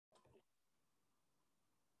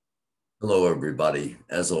Hello, everybody.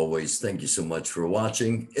 As always, thank you so much for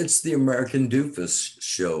watching. It's the American Doofus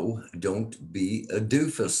Show. Don't be a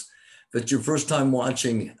doofus. If it's your first time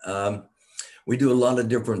watching, we do a lot of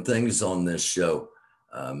different things on this show.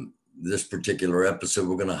 This particular episode,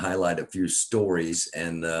 we're going to highlight a few stories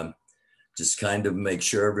and just kind of make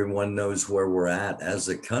sure everyone knows where we're at as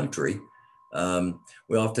a country.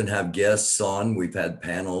 We often have guests on. We've had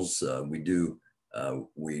panels.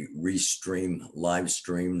 We restream live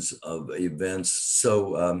streams of events.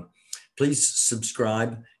 So please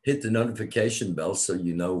subscribe, hit the notification bell so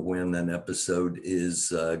you know when an episode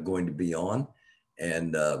is going to be on,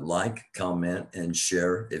 and like, comment, and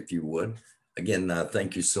share if you would. Again,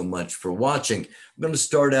 thank you so much for watching. I'm going to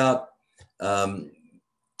start out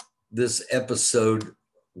this episode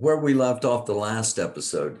where we left off the last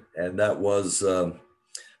episode, and that was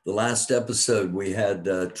the last episode. We had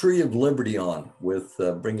Tree of Liberty on with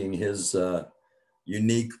bringing his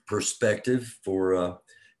unique perspective for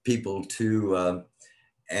people to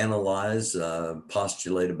analyze,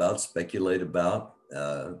 postulate about, speculate about.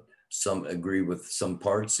 Some agree with some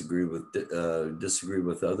parts, disagree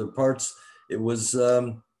with other parts. It was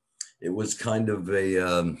kind of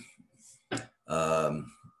a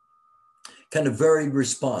kind of varied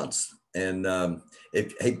response. And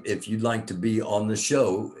if you'd like to be on the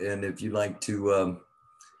show, and if you'd like to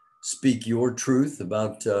speak your truth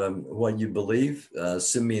about what you believe,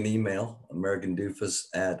 send me an email,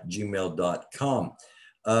 americandufus@gmail.com.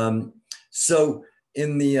 So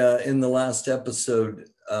in the last episode,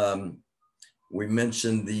 we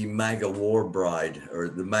mentioned the MAGA war bride, or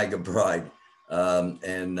the MAGA bride,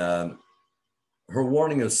 and her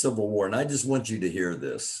warning of civil war. And I just want you to hear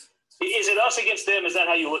this. Is it us against them? Is that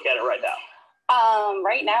how you look at it right now?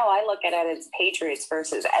 Right now, I look at it as patriots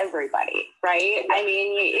versus everybody, right? I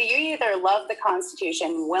mean, you either love the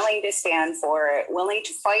Constitution, willing to stand for it, willing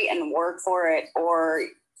to fight and work for it, or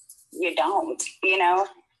you don't, you know?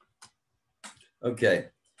 Okay.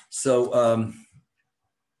 So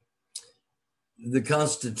the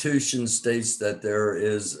Constitution states that there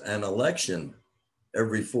is an election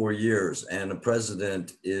every 4 years, and a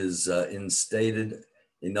president is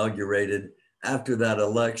inaugurated after that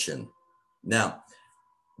election. Now,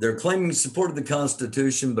 they're claiming support of the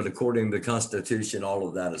Constitution, but according to the Constitution, all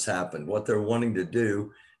of that has happened. What they're wanting to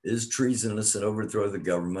do is treasonous and overthrow the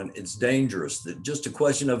government. It's dangerous. Just a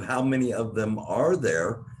question of how many of them are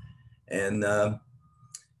there, and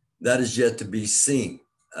that is yet to be seen.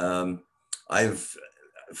 I've,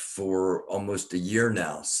 for almost a year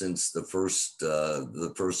now, since the first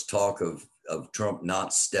talk of Trump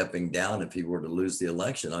not stepping down if he were to lose the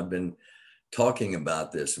election, I've been talking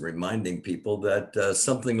about this, reminding people that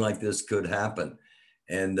something like this could happen.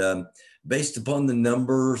 And based upon the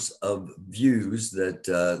numbers of views that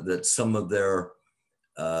some of their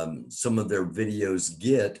videos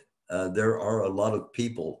get, there are a lot of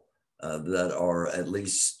people that are at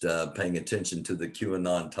least paying attention to the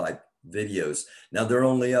QAnon type videos. Now they're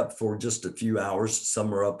only up for just a few hours.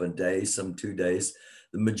 Some are up a day, some 2 days.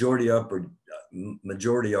 The majority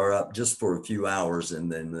are up just for a few hours,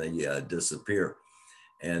 and then they disappear.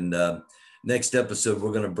 And next episode,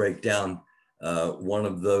 we're going to break down one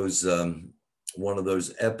of those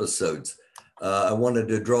episodes. I wanted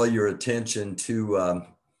to draw your attention to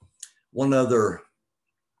one other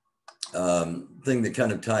thing that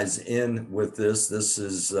kind of ties in with this.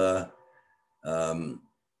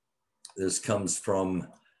 This comes from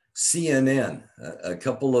CNN, a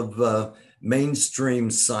couple of mainstream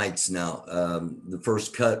sites now. The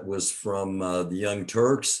first cut was from the Young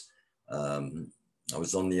Turks. I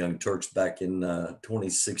was on the Young Turks back in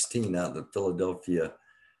 2016 out of the Philadelphia,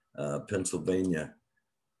 Pennsylvania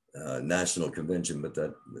National Convention, but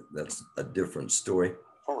that's a different story.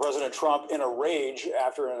 Former President Trump in a rage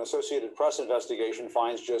after an Associated Press investigation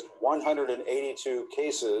finds just 182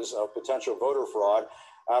 cases of potential voter fraud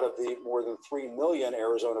out of the more than 3 million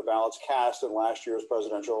Arizona ballots cast in last year's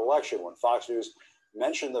presidential election. When Fox News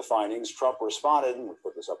mentioned the findings, Trump responded, and we'll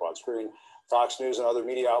put this up on screen, Fox News and other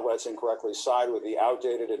media outlets incorrectly side with the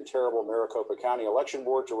outdated and terrible Maricopa County Election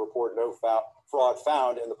Board to report no fraud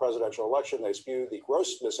found in the presidential election. They spew the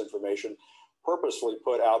gross misinformation purposely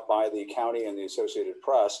put out by the county and the Associated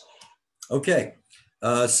Press. Okay,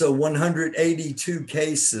 so 182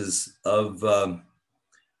 cases of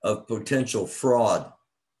potential fraud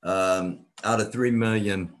out of 3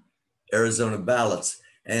 million Arizona ballots,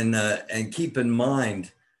 and keep in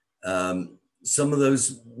mind some of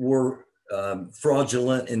those were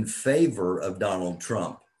fraudulent in favor of Donald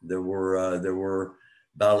Trump. There were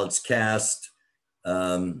ballots cast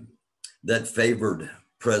that favored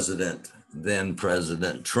then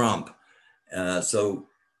President Trump. So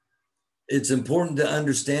it's important to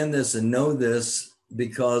understand this and know this,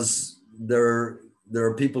 because there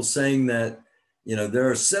are people saying that, you know, there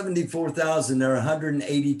are 74,000, there are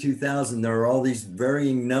 182,000, there are all these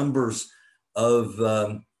varying numbers of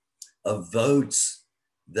votes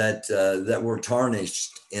that were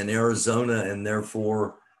tarnished in Arizona, and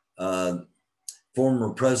therefore former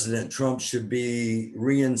President Trump should be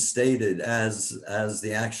reinstated as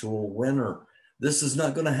the actual winner. This is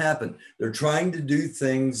not going to happen. They're trying to do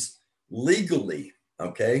things legally.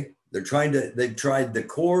 Okay, they've tried the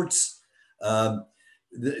courts.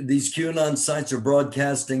 These QAnon sites are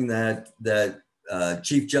broadcasting that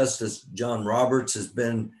Chief Justice John Roberts has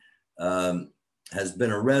been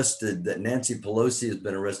arrested, that Nancy Pelosi has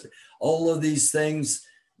been arrested. All of these things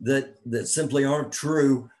that simply aren't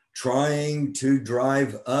true, trying to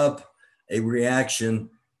drive up a reaction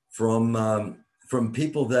from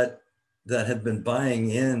people that have been buying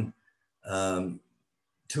in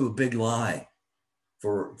to a big lie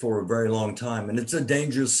for a very long time. And it's a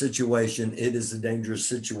dangerous situation. It is a dangerous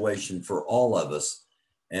situation for all of us.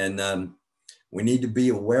 And we need to be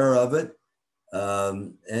aware of it.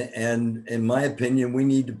 And in my opinion, we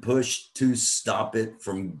need to push to stop it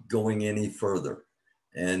from going any further.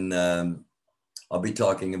 And I'll be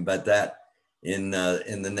talking about that in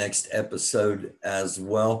the next episode as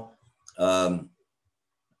well. Got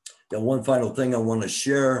one final thing I want to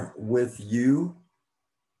share with you.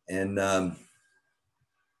 And I'm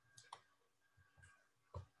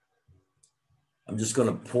just going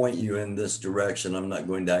to point you in this direction. I'm not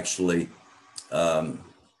going to actually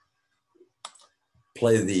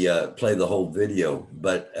play the whole video,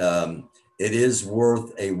 but it is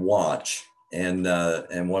worth a watch. And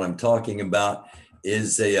what I'm talking about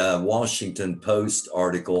is a Washington Post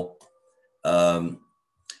article.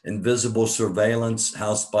 Invisible surveillance,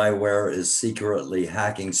 how spyware is secretly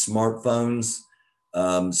hacking smartphones.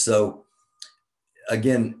 So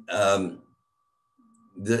again, I'm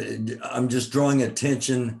just drawing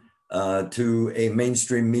attention to a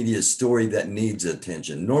mainstream media story that needs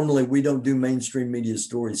attention. Normally, we don't do mainstream media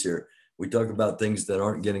stories here. We talk about things that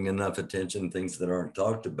aren't getting enough attention, things that aren't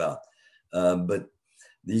talked about. But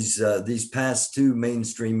these past two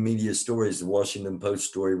mainstream media stories, the Washington Post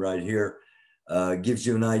story right here, gives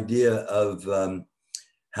you an idea of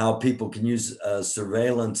how people can use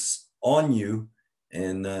surveillance on you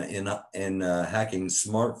and in hacking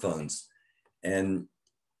smartphones. And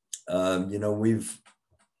you know, we've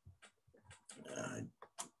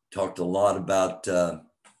talked a lot about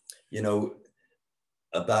you know,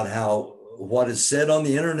 about how what is said on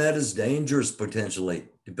the internet is dangerous potentially,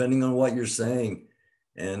 depending on what you're saying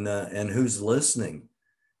and who's listening.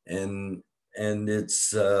 And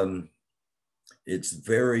it's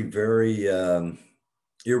very, very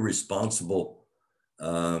irresponsible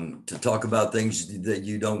to talk about things that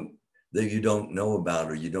you don't know about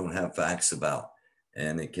or you don't have facts about,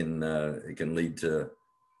 and it can lead to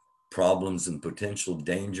problems and potential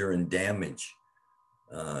danger and damage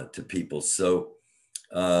to people. So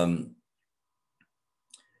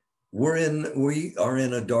we are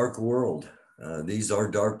in a dark world. These are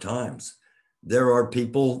dark times. There are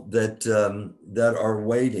people that are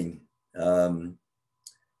waiting, and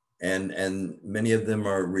many of them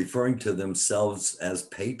are referring to themselves as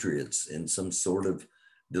patriots in some sort of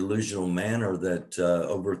delusional manner, that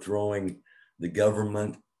overthrowing the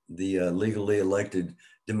government, the legally elected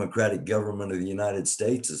democratic government of the United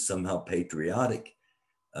States, is somehow patriotic.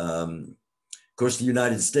 Of course, the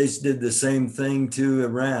United States did the same thing to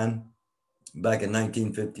Iran back in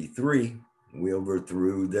 1953. We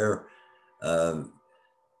overthrew their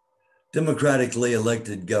democratically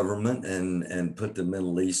elected government and put the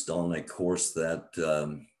Middle East on a course that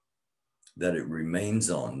that it remains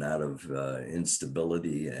on, that of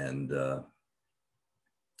instability and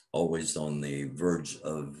always on the verge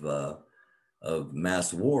of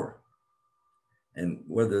mass war. And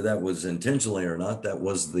whether that was intentionally or not, that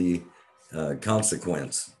was the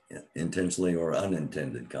consequence, intentionally or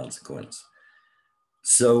unintended consequence.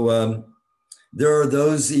 So there are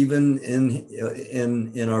those even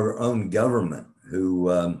in our own government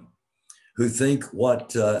who think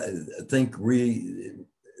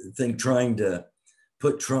think trying to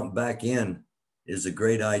put Trump back in is a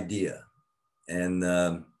great idea, and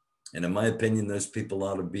in my opinion, those people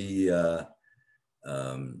ought to be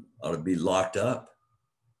locked up,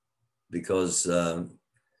 because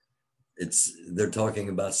they're talking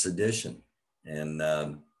about sedition. And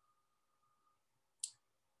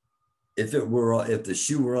if the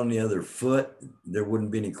shoe were on the other foot, there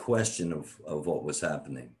wouldn't be any question of what was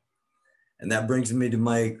happening. And that brings me to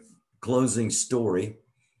my closing story.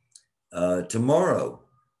 Tomorrow,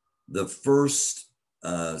 the first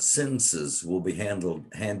sentences will be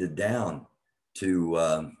handed down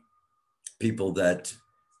to people that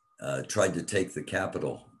tried to take the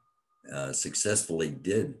Capitol, successfully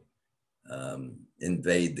did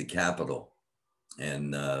invade the Capitol,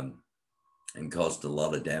 and caused a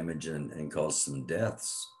lot of damage and caused some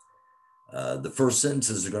deaths. The first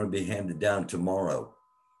sentences are going to be handed down tomorrow,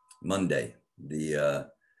 Monday, the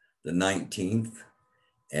 19th,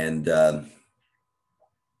 and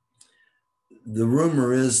the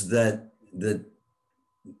rumor is that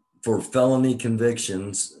for felony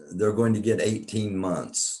convictions, they're going to get 18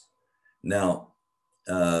 months. Now,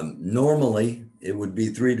 normally it would be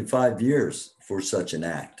 3 to 5 years for such an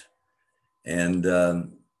act. And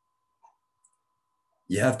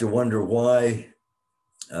you have to wonder why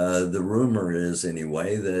the rumor is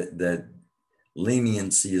anyway that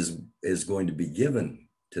leniency is going to be given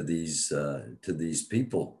to these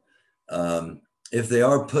people. If they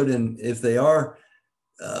are put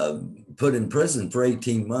in prison for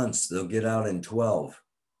 18 months, they'll get out in 12.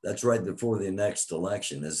 That's right before the next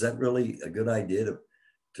election. Is that really a good idea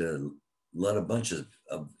to let a bunch of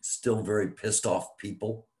still very pissed off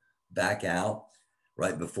people back out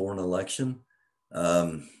right before an election?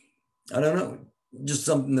 I don't know. Just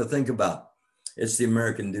something to think about. It's the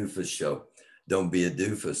American Doofus Show. Don't be a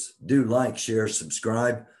doofus. Do like, share,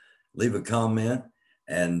 subscribe, leave a comment.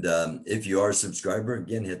 And if you are a subscriber,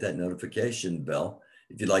 again, hit that notification bell.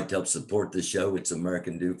 If you'd like to help support the show, it's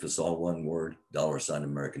American Doofus, all one word, $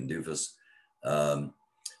 American Doofus. A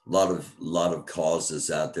lot of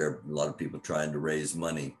causes out there, a lot of people trying to raise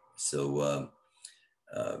money. So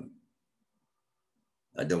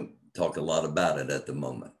I don't talk a lot about it at the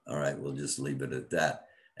moment. All right, we'll just leave it at that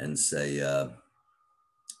and say,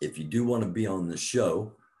 if you do want to be on the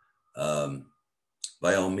show,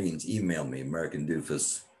 by all means, email me,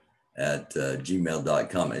 americandufus at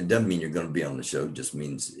gmail.com. It doesn't mean you're going to be on the show. It just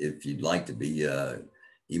means if you'd like to be,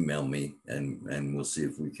 email me and we'll see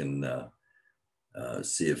if we can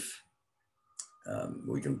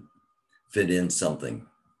we can fit in something,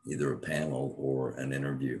 either a panel or an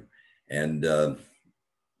interview. And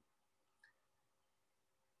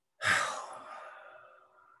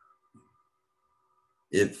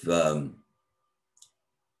if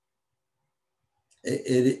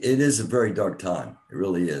it is a very dark time, it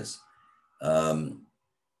really is.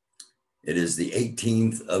 It is the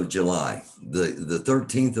 18th of July. The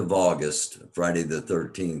 13th of August, Friday the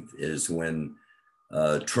 13th, is when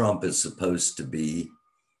Trump is supposed to be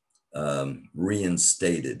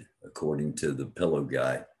reinstated, according to the Pillow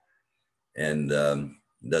Guy. And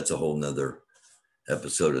that's a whole nother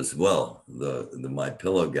episode as well, the My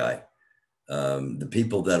Pillow Guy. The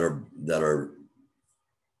people that are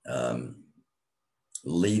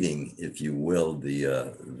leading, if you will,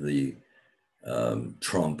 the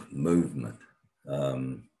Trump movement.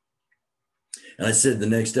 And I said the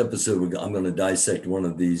next episode, I'm going to dissect one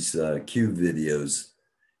of these Q videos.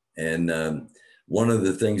 And one of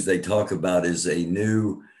the things they talk about is a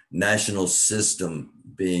new national system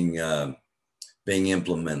being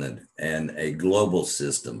implemented, and a global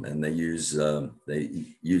system. And they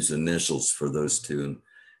use initials for those two.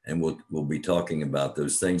 And we'll be talking about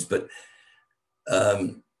those things. But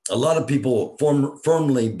a lot of people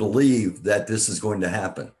firmly believe that this is going to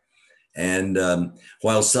happen. And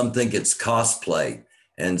while some think it's cosplay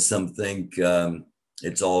and some think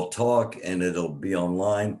it's all talk and it'll be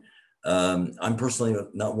online, I'm personally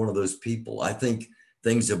not one of those people. I think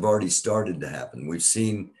things have already started to happen. We've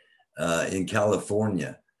seen in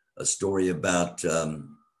California a story about a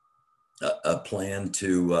plan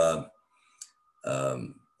to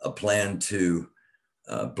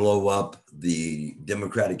blow up the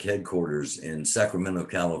Democratic headquarters in Sacramento,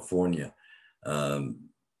 California.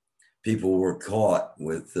 People were caught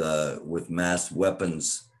with mass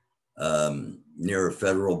weapons near a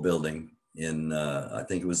federal building in, I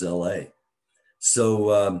think it was LA.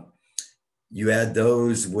 So you add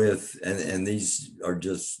those with, and these are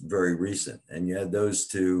just very recent, and you add those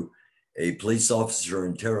to a police officer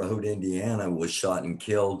in Terre Haute, Indiana was shot and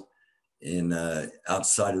killed in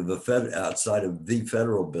outside of the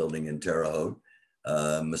federal building in Terre Haute,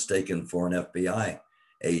 mistaken for an FBI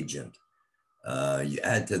agent. You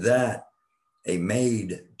add to that, a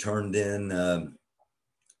maid turned in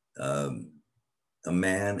a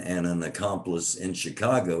man and an accomplice in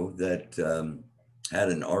Chicago that had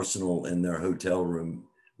an arsenal in their hotel room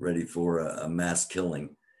ready for a mass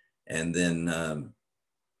killing. And then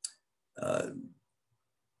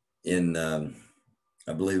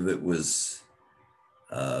I believe it was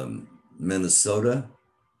Minnesota,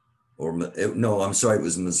 it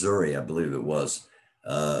was Missouri, I believe it was.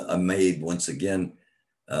 A maid, once again,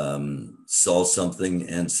 saw something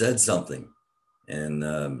and said something. And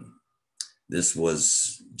this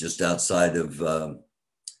was just outside of a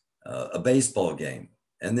baseball game.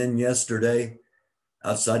 And then yesterday,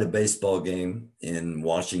 outside a baseball game in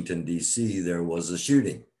Washington, D.C., there was a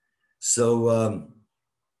shooting. So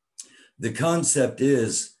the concept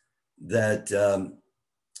is that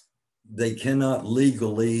they cannot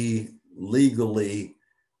legally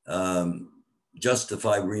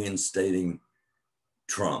justify reinstating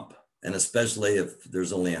Trump, and especially if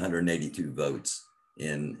there's only 182 votes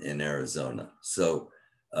in Arizona. So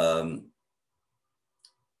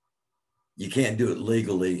you can't do it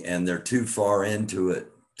legally, and they're too far into it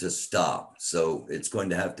to stop. So it's going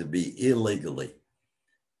to have to be illegally.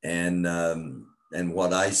 And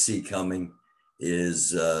what I see coming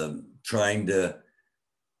is trying to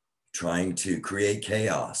create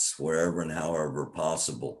chaos wherever and however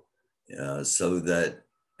possible, so that,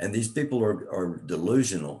 and these people are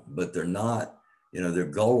delusional, but they're not, they're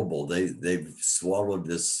gullible. They've swallowed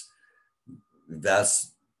this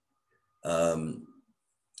vast,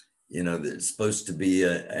 it's supposed to be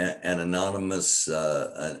an anonymous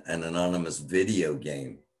video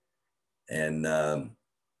game, and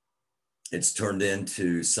it's turned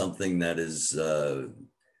into something that is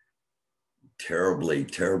terribly,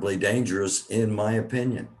 terribly dangerous, in my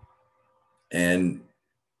opinion. And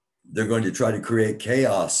they're going to try to create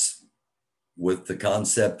chaos with the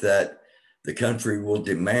concept that the country will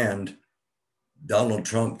demand Donald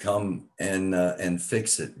Trump come and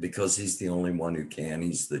fix it, because he's the only one who can.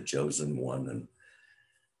 He's the chosen one, and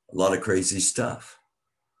a lot of crazy stuff.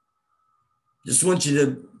 Just want you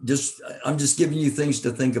to I'm just giving you things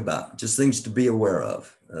to think about, just things to be aware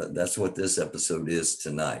of. That's what this episode is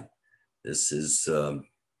tonight. This is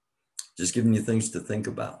just giving you things to think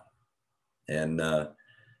about. And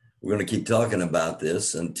we're going to keep talking about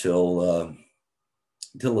this until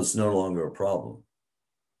it's no longer a problem.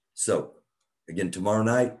 So again, tomorrow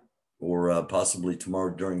night, or possibly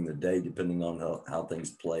tomorrow during the day, depending on how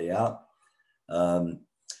things play out, going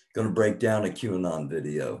to break down a QAnon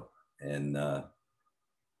video and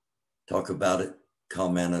talk about it,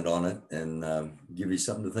 comment on it, and give you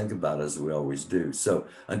something to think about, as we always do. So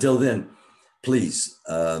until then, please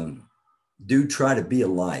do try to be a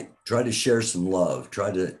light. Try to share some love.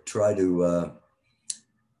 Try to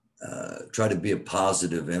be a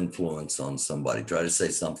positive influence on somebody. Try to say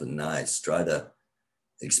something nice. Try to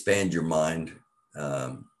expand your mind.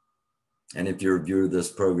 And if you're a viewer of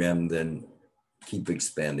this program, then keep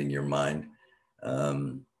expanding your mind.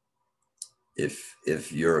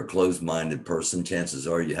 If you're a closed-minded person, chances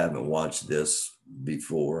are you haven't watched this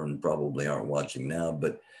before and probably aren't watching now.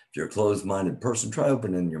 But if you're a closed-minded person, try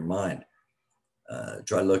opening your mind.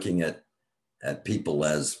 Try looking at people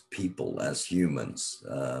as humans,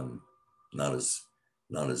 not as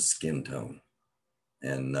skin tone.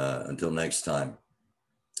 And until next time,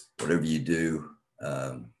 whatever you do,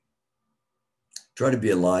 try to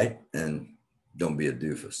be a light and don't be a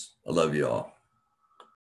doofus. I love you all.